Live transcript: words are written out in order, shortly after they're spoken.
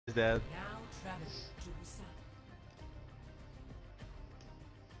dead. Now travel to Busan.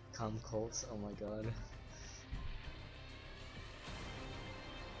 Come Colts, oh my god.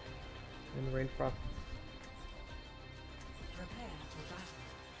 In the range prop. Prepare for battle.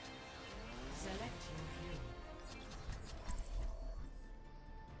 Select your hero.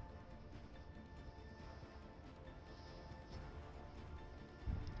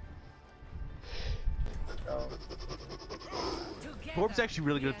 Corb's actually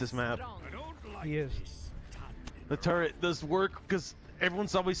really good at this map. He is. The turret does work because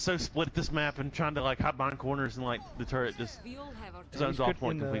everyone's always so split at this map and trying to like hide behind corners and like the turret just zones off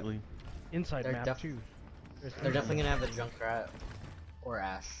point completely. Inside They're map too. They're definitely gonna have a Junkrat or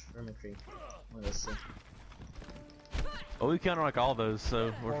Ash or McCree. One of those two. Oh, we counter like all those,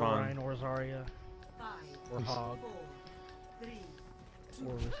 so we're Or fine. Ryan, or Zarya, 5, or Hog, 4, 3,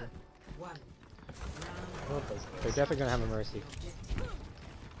 or Risa. 1. They're definitely gonna have a Mercy.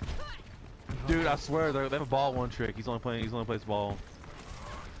 Dude, I swear they have a ball one trick. He's only plays ball.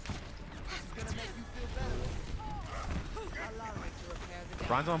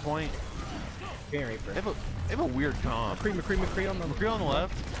 Ryan's on point. Green Reaper. They have a weird comp. McCree on the McCree on the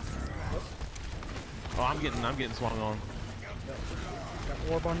left. Oh, I'm getting swung on.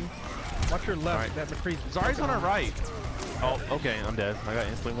 Got orb on you. Watch your left. Right. That McCree's. Zarya's on our right. Oh, okay, I'm dead. I got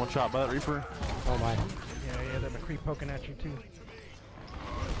instantly one shot by that Reaper. Oh my. Yeah, that McCree poking at you too.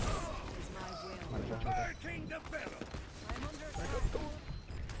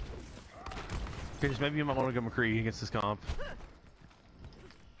 Okay, just maybe you might want to go McCree against this comp.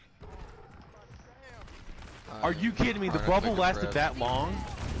 Are you kidding me? The bubble lasted that long?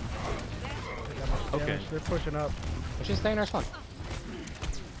 Okay. They're pushing up. Let's just stay in our spawn.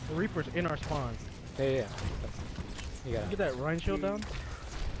 The Reaper's in our spawn. Yeah. You got Get it. that Rhine shield down.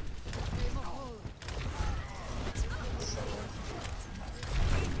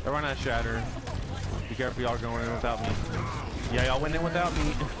 Everyone has shatter. Be careful, y'all going in without me. Yeah, y'all went in without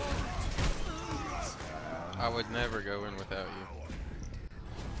me. I would never go in without you.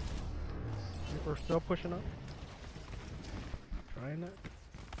 Reaper's still pushing up. Trying that.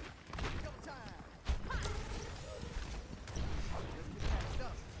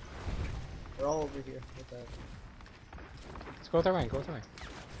 They're all over here. With that. Let's go with our lane. Go with our lane.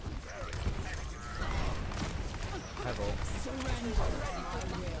 I roll.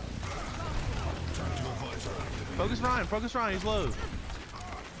 Focus Ryan, he's low.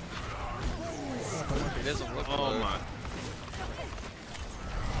 He doesn't look Oh low. my.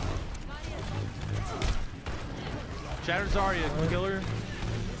 Shatter Zarya, kill her.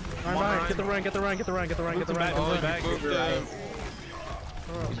 Ryan, get the Rhine, get the Rhine, get the Rhine, get the Rhine, get the Rhine. Oh, Back. he moved him.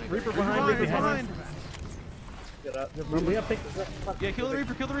 Reaper behind, Reaper behind. Get up. Yeah, kill the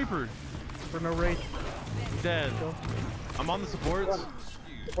Reaper. For no raid. Dead. I'm on the supports.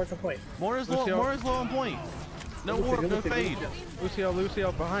 Support the point. Moira's low on point. No warp, no fade.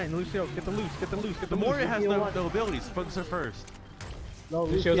 Lucio behind. Lucio, get the loose, The Moira has no abilities. Focus her first. No,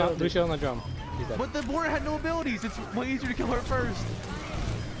 Lucio on the drum. He's dead. But the Moira had no abilities. It's way easier to kill her first.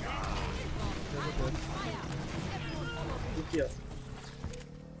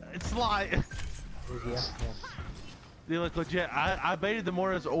 It's like they look legit. I baited the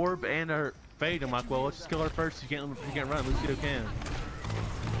Moira's orb and her fade. I'm like, well, let's just kill her first. You can't run. Lucio can.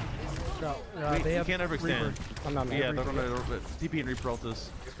 They You can't overextend. Reaper. I'm not mad. Yeah, they're gonna TP and Reaper ult this.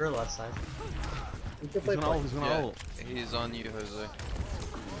 Reaper left side. He's gonna ult. He's gonna Yeah, ult. he's on you, Jose.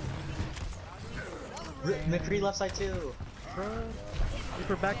 McCree left side too.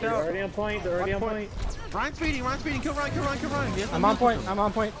 Reaper backed They're out. already on point. They're already on point. Ryan's speeding. Kill Ryan. Yes, I'm on point. I'm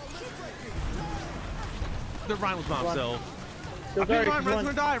on point. The Ryan was by himself. Still I think Zarya, Ryan's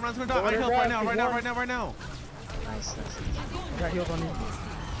gonna die. I need help right now. Nice. Got heals on you.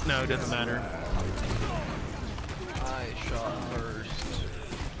 No, it doesn't matter. I shot first.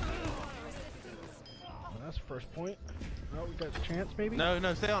 Well, that's first point. Oh, we got a chance maybe?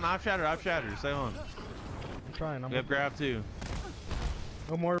 No, stay on. I've shattered. Stay on. I'm trying. We have grab too.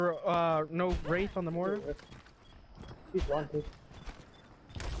 No more, no Wraith on the mortar? He's one, too.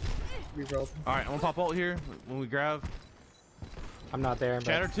 Reroll. Alright, I'm gonna pop ult here when we grab. I'm not there.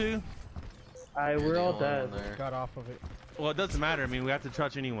 Shatter too. We're all dead. Got off of it. Well, it doesn't matter. I mean, we have to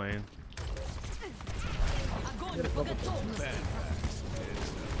touch anyway.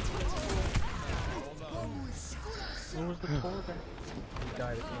 Where was the core back? He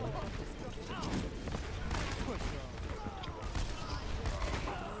died again.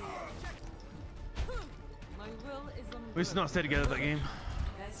 We should not stay together that game.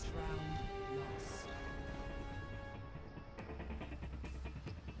 Best round lost.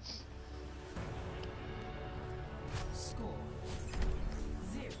 Score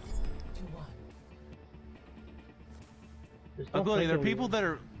 0-0. Just Look, don't there are flank people over that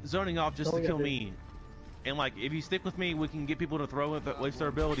are zoning off just to Don't kill get me. And like, if you stick with me, we can get people to throw it, but waste their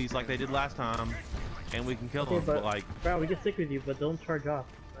abilities like they did last time, and we can kill Okay, them. But but- like, Bro, we can stick with you, but don't charge off.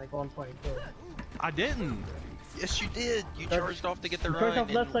 Like on point. So. I didn't Yes, you did. You That's- charged off to get the You run. charge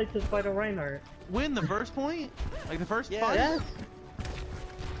off left side to fight a Reinhardt. win the first point, like the first Yes. fight. Yes!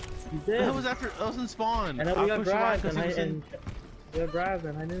 You did! That was after I was in spawn. and then I we got pushed the line grabbed, 'cause and he was in- we got grabbed,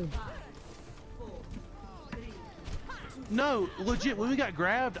 and I knew. No, legit, when we got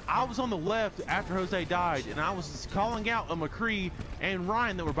grabbed, I was on the left after Jose died, and I was calling out a McCree and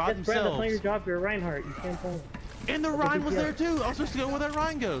Ryan that were by Yes, Brad, that's not your themselves. job, you're a Reinhardt, you can't point. And the That's Ryan a was good there too. I was supposed to go where that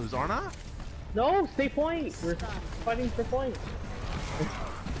Ryan goes, aren't I? No, stay point! We're fighting for point.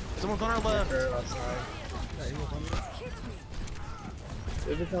 Someone's on our left.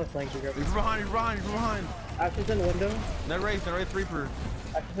 There's just no flank, be careful. He's behind, he's behind, he's behind. Ash is in the window. No Wraith Reaper.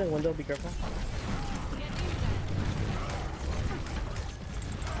 Ash is in the window, be careful.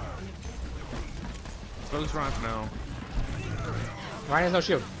 Focus Ryan for now. Ryan has no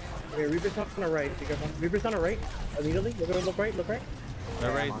shield. Okay, Reaper's on the right, be careful. Reaper's on the right. Immediately, look right, look right.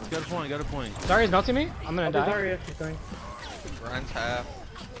 No Wraith, go to point, go to point. Zarya's melting me. I'm gonna Okay, die. Zarya, she's going. Ryan's half.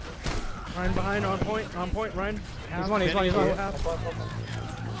 Ryan behind, on point, Ryan. He's one. Zarya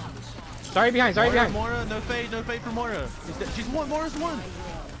Zarya behind. Mora, no fade for Mora. She's one, Mora's one.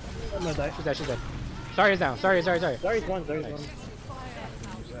 I'm gonna die. She's dead. Zarya's down. Zarya. Zarya's one, Zarya's Nice. one.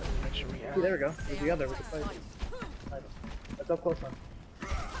 Ooh, there we go. We're together, we can fight. Let's up close one.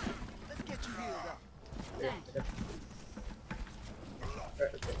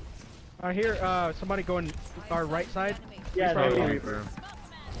 I hear somebody going our right side. Yeah, probably there one. we go. Reaper.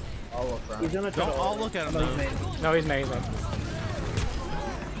 I'll look around. He's gonna try Don't to all ult. look at him No, he's though. main. No, he's made.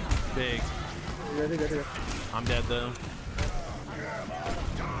 Big. Ready. I'm dead though.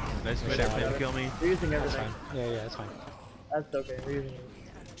 Nice way to kill me. We're using That's everything. fine. Yeah, that's fine. That's okay, we're using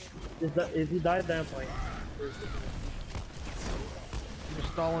it. If he dies, then point. I'm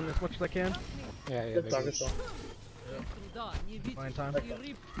just stalling as much as I can. Yeah. Good talk, Big. good talk. Fine time.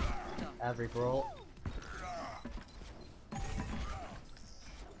 Every roll.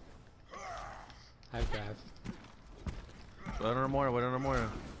 I've grabbed. Wait on Mora, wait on Mora.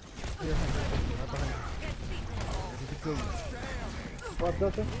 What's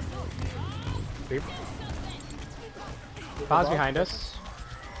this? Creep. Bob's behind us.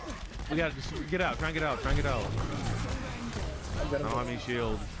 We gotta just get out, try and get out. I don't have any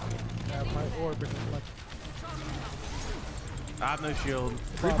shield. My orb isn't much. I have no shield.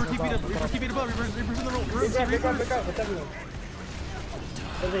 Reaper, keep it up. Reaper's in the room. Pick up, it's everyone.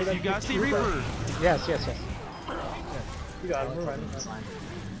 You guys see Reaper? Yes. You got him, we're fine. That's fine.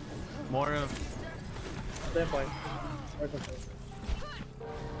 Mora. Stay point. Where's the point?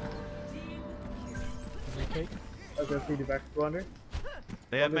 Okay. I was gonna see you back. Go under.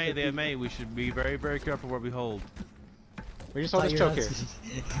 They have May. We should be very, very careful where we hold. We just hold this choke here.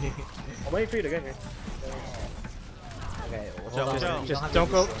 I'm waiting for you to get here. Okay, well, Chill, hold on. chill. You Just have don't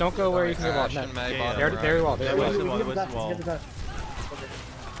to go. use Don't go where you can get Ash walled. and No. May Yeah, bottom They're right. very well. Yeah, They're west well. wall, Get west the wall. Get the touch.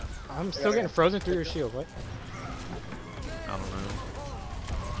 I'm still getting frozen through your shield. What? I don't know.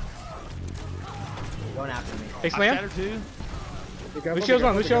 Going after me. Big I slam. shattered too. Be careful, Lucio's be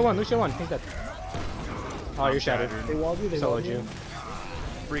one. careful, Lucio one. He's dead. Oh, you're shattered. They walled you, they Soloed walled you. you.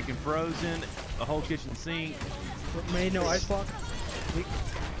 Freaking frozen. The whole kitchen sink. May no ice block. Weak.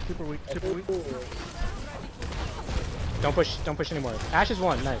 Super weak. Don't push anymore. Ash is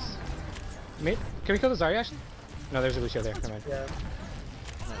one. Nice. Can we kill the Zarya Ash? No, there's a Lucio there. Come on. Yeah.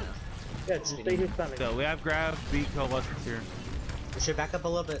 Yeah, just stay here standing. So we have grab, beat, Coalescence here. We should back up a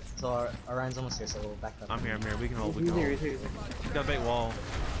little bit. So our Ryan's almost here, so we'll back up. I'm here. We can hold. We He's can here, hold. he's here. Got a bait wall.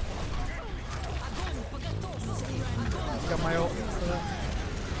 Got my ult.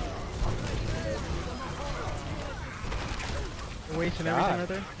 We're wasting everything God. right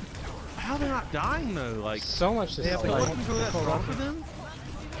there. How they not dying though? Like, So much to They have say. to it like- wasn't really that strong for them.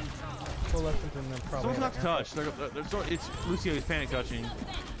 Coalescence and then probably. Someone's not touched. It's Lucio's panic touching.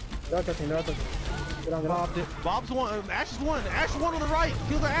 They're not touching, they're not touching. Get on, get on. Bobbed it. Bob's one. Ash is one. Ash is one on the right.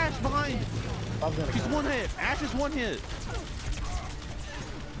 Kill the Ash behind. Bob's gonna She's come. one hit. Ash is one hit.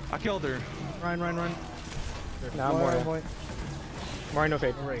 I killed her. Ryan. Nah, I'm more. Point. More no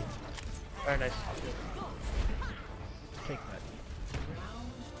fade. Great. Alright, nice. Take that.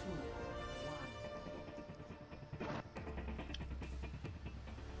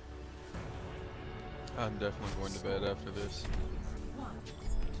 I'm definitely going to bed after this.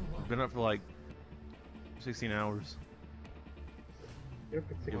 Been up for like 16 hours. You're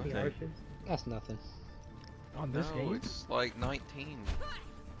for Give or 16 take. hours. That's nothing. On this No, game. it's like 19.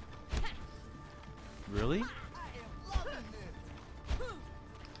 Really?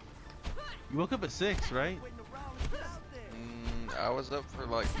 You woke up at 6, right? I was up for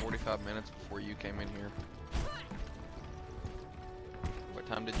like 45 minutes before you came in here. What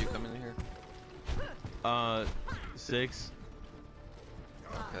time did you come in here? 6.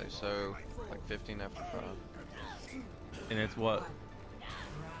 Okay, so like 15 after 5. And it's what?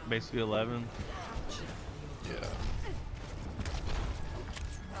 Basically 11. Yeah.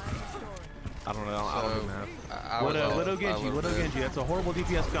 I don't know. I don't do math. Widow Genji. That's a horrible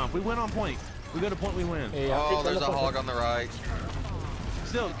DPS comp. We win on point. We go to point, we win. Yeah, yeah. Oh, there's a hog on the right.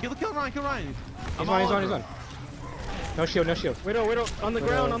 Still, kill Ryan, kill Ryan. He's on. No shield, no shield. Widow, on the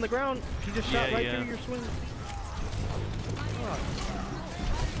ground, on the ground. She just shot right through your swing. Oh.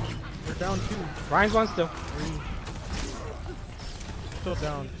 We're down 2. Ryan's one still. Still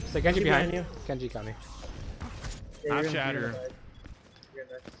down. So Genji behind you. Genji got me. Yeah, I shatter.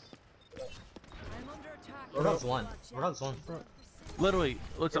 Roadhog's one. Literally,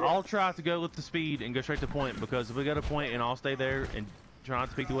 let's all try to go with the speed and go straight to point, because if we go to point and all stay there and try not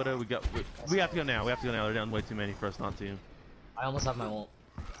to pick the Widow, we have to go now. They're down way too many for us not to. I almost have my ult.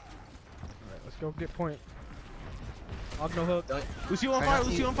 Alright, let's go get point. Hog no hook. Lucio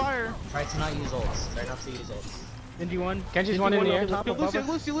on fire! Try to not use ults. Indy 1. Genji's one in the air. Top Go, above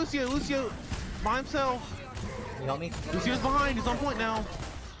us. Lucio! By himself! Can you help me? Lucio's behind, he's on point now.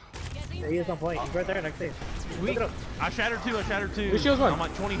 Yeah, he is on point. He's right there next stage. Weak. I shattered two. Lucio's one. I'm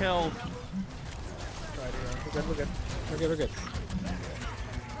like 20 health. We're good. We're good.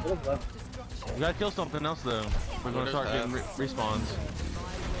 Look left. We gotta kill something else though. We're gonna start getting respawns.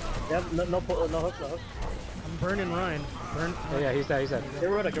 Yeah, no hook. I'm burning Ryan. Oh, yeah, he's dead. Get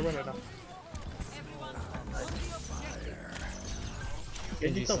running now.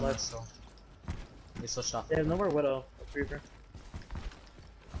 Genji's still left. still. They still shot. Yeah, no more Widow. Reaper.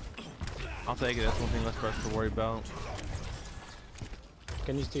 I'll take it, that's one thing less for us to worry about.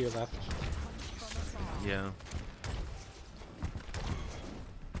 Genji's to your left. Yeah.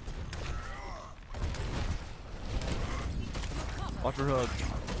 Watch her hook.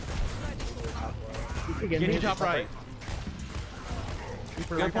 Genji top right.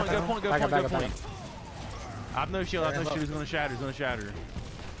 Go point. Back up. I have no shield, he's gonna shatter.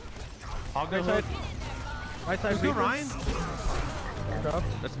 I'll go hook. Right side. Let's go Ryan. Drop.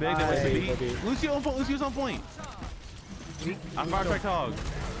 That's big, that was beat. Lucio's on point. I fire strike hog.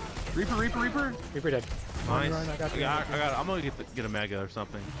 Reaper. Reaper dead. Nice. Ryan, I got you. I'm gonna get a mega or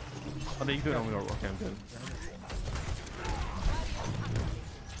something. Oh, no, you do it on me. Okay, I'm good.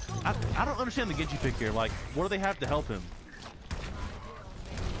 I don't understand the Genji pick here. Like, what do they have to help him?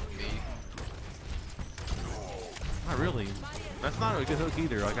 Not really. That's not a good hook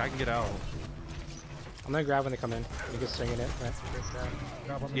either. Like, I can get out. I'm gonna grab when they come in. You can swing in it, right?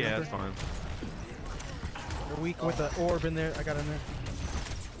 Yeah, that's fine. They're weak with the orb in there. I got in there.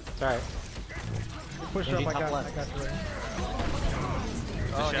 It's alright. Genji Push up. I top got left. you.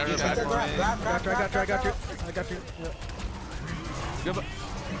 Oh, Shadow he back got line. I got you. Yeah. Go back.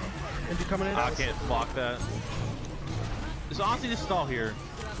 Genji coming in. I can't block that. It's honestly just stall here.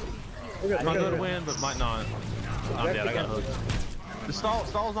 Might go to win, but might not. I'm dead. I got hooked. Just stall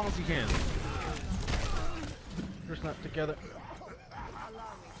as long as you can. Just not together.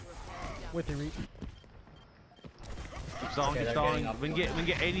 With the reach. Keep stalling. We can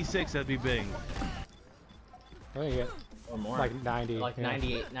get 86. That'd be big. I think you get Or more. like 90. Like yeah.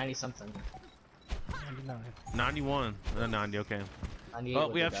 98, 90 something. 99. 91. 90. Okay. 98 Oh,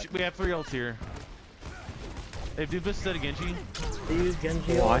 would we be have bad. 3 ults here. Hey, do this set again, Genji. They use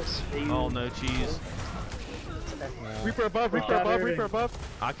Genji. What? Oh no, cheese. Reaper above.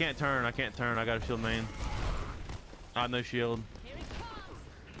 I can't turn. I got a shield main. I have no shield.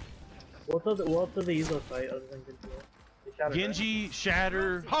 What does they use those fight other than Genji? They shatter, Genji,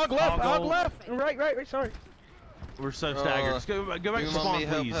 shatter. Hog left. Hoggle. Left. Right. Sorry. We're so staggered. Just go back to spawn,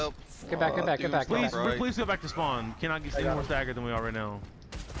 please. Get back. Please go back to spawn. Cannot get any more staggered than we are right now.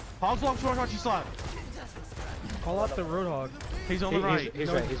 Hog's long short, watch you slot. Call out the Roadhog. He's on the right. He's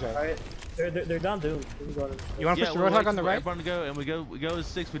right. Alright. They're down doomed. You want to push the Roadhog on the right? Everyone to go, and we go as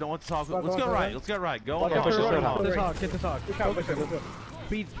 6. We don't want to talk. Go on, Let's go go on, right. go Let's go right. Go Walk on. out the Roadhog. Roadhog. Get this hog. Let's go.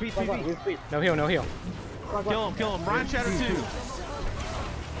 Speed. No heal. Kill him. Ryan shatter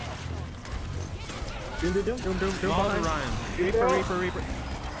 2. Doom. Behind Ryan.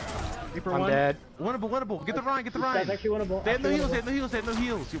 Reaper I'm one. dead. Winnable. Get the Ryan. That's actually winnable. They have no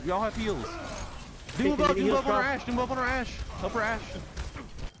heals. Y'all have heals. Do above on our Ash. Help her Ash.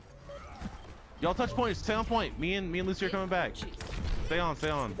 Y'all touch points. Stay on point. Me and Lucy are coming back. Stay on.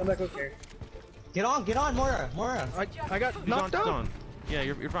 Come back, okay. Get on, Moira. I got He's knocked out. on. Yeah,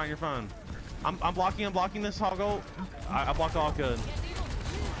 you're fine. I'm blocking this hog ult. I blocked all good.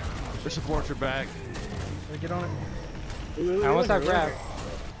 The supports are back. Get on it. I almost have grab.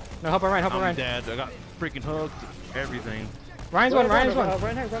 No, help Ryan, help I'm Ryan. dead. I got freaking hooked. Everything. Ryan's one, Ryan's one.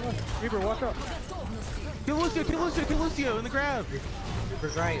 Right hand, right hand. Reaper, watch out. Kill Lucio, kill Lucio, kill Lucio in the grab.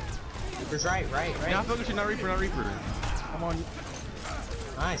 Reaper's right. Reaper's right. Now focus you, not Reaper, not Reaper. I'm on.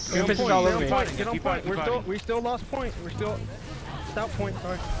 Nice. Doomfist is all over me. Get on Keep point. fighting. We still lost point. We're still stout point.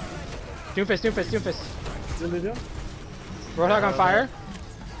 Sorry. Doomfist. Roadhog on fire.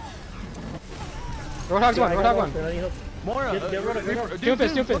 Roadhog's one, Roadhog one. Moira,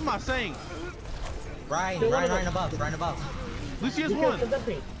 Doomfist. What am I saying? Ryan above. Lucio's one.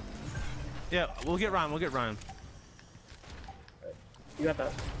 Yeah, we'll get Ryan. You got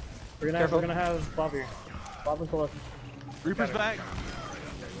that. We're gonna have Bob here. Bob and Celeste. Reaper's back.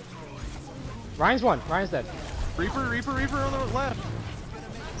 Ryan's one, Ryan's dead. Reaper on the left.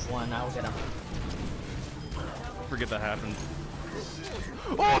 It's one. I will get him. Forget that happened.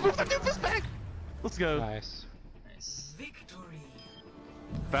 Oh, move the Doofus back! Let's go. Nice.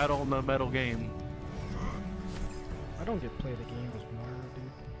 Battle no metal game. I don't get play the game as Moira,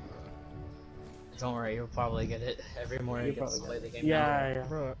 dude. Don't worry, you'll probably get it. Every morning you gets to play the game. Yeah.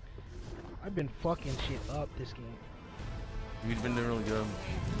 Bro, I've been fucking shit up this game. You've been doing really good.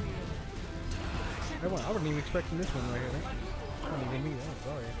 I wasn't even expecting this one right here. Not even me. I'm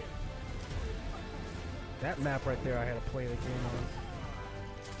sorry. That map right there, I had to play the game on.